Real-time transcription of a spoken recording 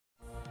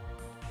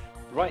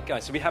Right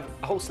guys, so we have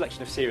a whole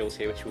selection of cereals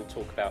here which we'll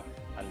talk about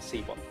and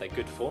see what they're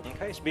good for.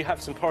 Okay, so we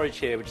have some porridge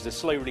here which is a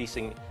slow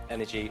releasing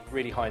energy,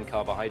 really high in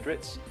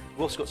carbohydrates. We've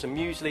also got some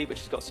muesli which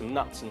has got some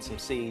nuts and some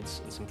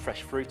seeds and some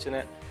fresh fruit in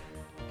it.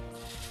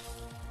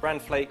 Bran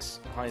flakes,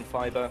 high in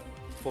fibre,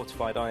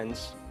 fortified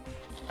irons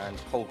and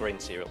whole grain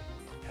cereal.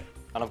 Okay.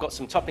 And I've got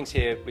some toppings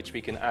here which we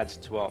can add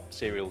to our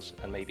cereals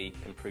and maybe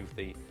improve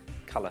the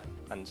colour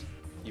and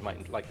you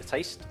might like the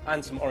taste,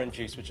 and some orange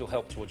juice which will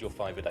help towards your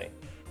 5 a day.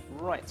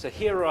 Right, so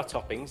here are our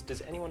toppings.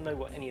 Does anyone know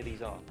what any of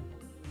these are?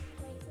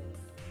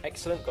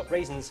 Excellent, got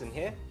raisins in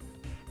here.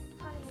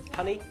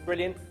 Honey,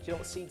 brilliant. Do you know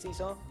what seeds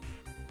these are?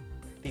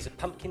 These are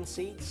pumpkin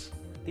seeds.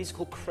 These are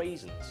called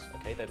craisins,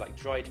 okay? They're like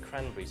dried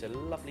cranberries. They're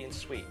lovely and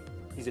sweet.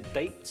 These are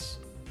dates,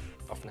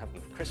 often have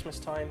them for Christmas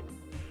time.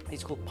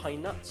 These are called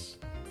pine nuts.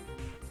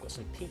 We've got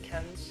some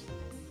pecans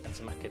and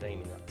some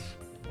macadamia nuts,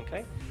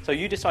 okay? So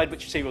you decide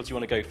which cereals you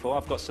want to go for.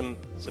 I've got some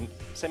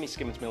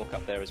semi-skimmed milk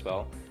up there as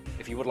well.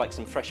 If you would like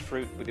some fresh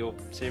fruit with your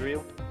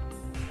cereal.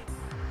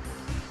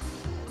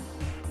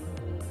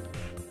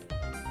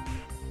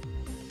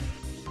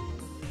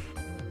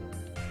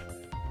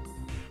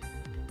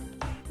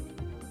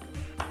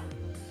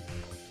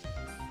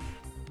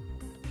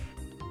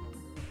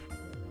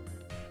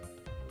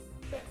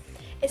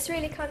 It's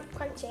really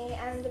crunchy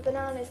and the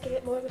bananas give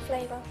it more of a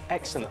flavour.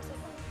 Excellent.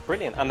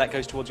 Brilliant. And that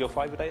goes towards your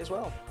 5 a day as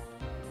well.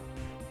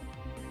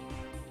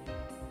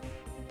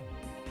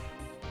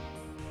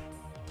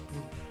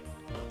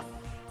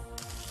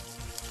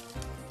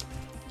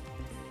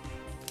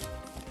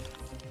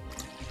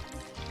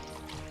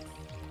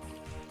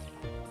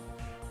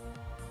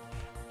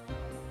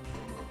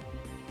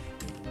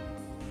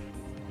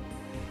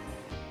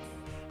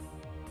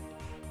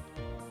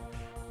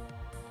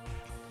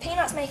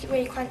 Peanuts make it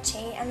really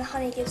crunchy and the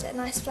honey gives it a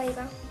nice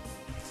flavour.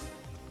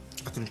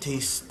 I can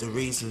taste the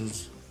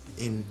raisins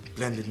in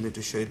blended with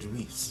the shredded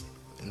wheats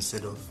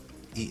instead of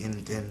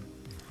eating them.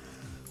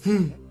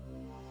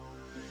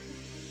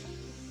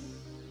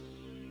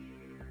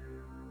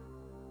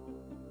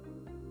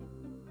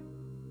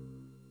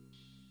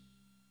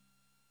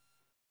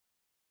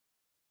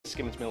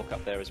 Skimmed milk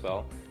up there as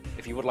well.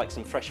 If you would like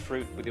some fresh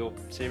fruit with your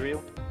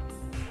cereal.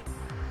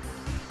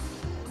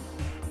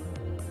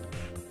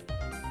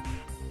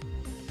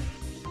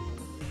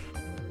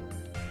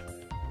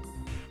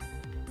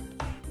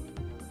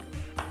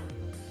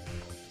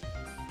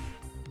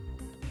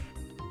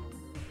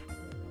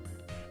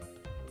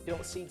 You know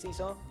what seeds these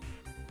are?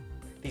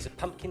 These are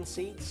pumpkin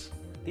seeds.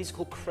 These are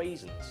called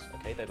craisins,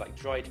 okay? They're like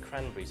dried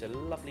cranberries. They're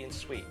lovely and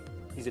sweet.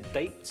 These are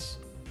dates,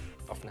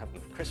 often have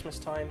them for Christmas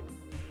time.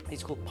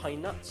 These are called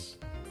pine nuts.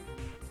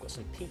 We've got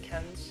some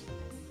pecans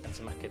and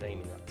some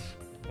macadamia nuts,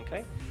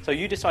 okay? So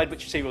you decide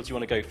which cereals you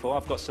want to go for.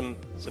 I've got some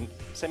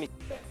semi...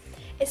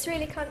 It's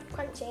really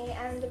crunchy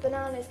and the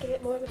bananas give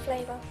it more of a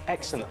flavour.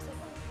 Excellent.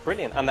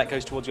 Brilliant. And that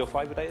goes towards your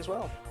 5 a day as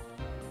well.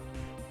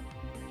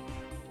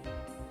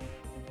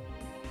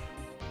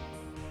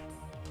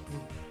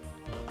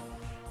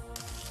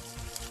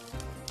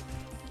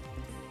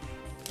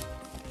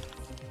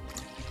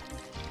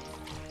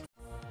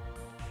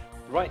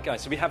 Right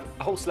guys, so we have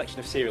a whole selection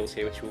of cereals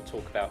here which we'll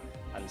talk about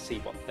and see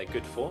what they're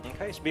good for.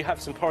 Okay, so we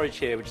have some porridge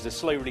here which is a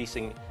slow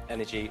releasing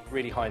energy,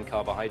 really high in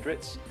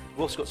carbohydrates. We've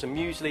also got some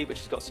muesli which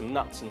has got some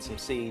nuts and some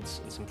seeds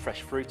and some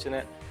fresh fruit in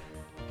it.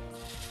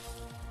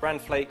 Bran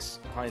flakes,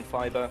 high in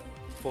fibre,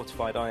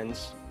 fortified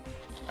irons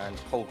and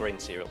whole grain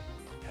cereal.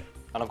 Okay.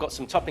 And I've got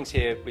some toppings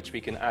here which we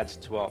can add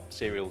to our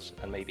cereals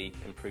and maybe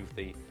improve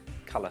the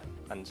colour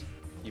and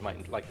you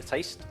might like the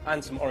taste,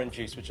 and some orange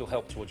juice which will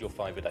help towards your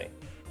 5 a day.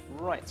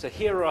 Right, so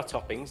here are our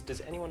toppings.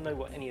 Does anyone know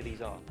what any of these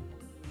are?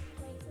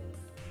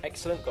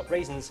 Excellent, got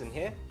raisins in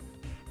here.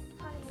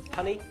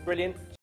 Honey, brilliant.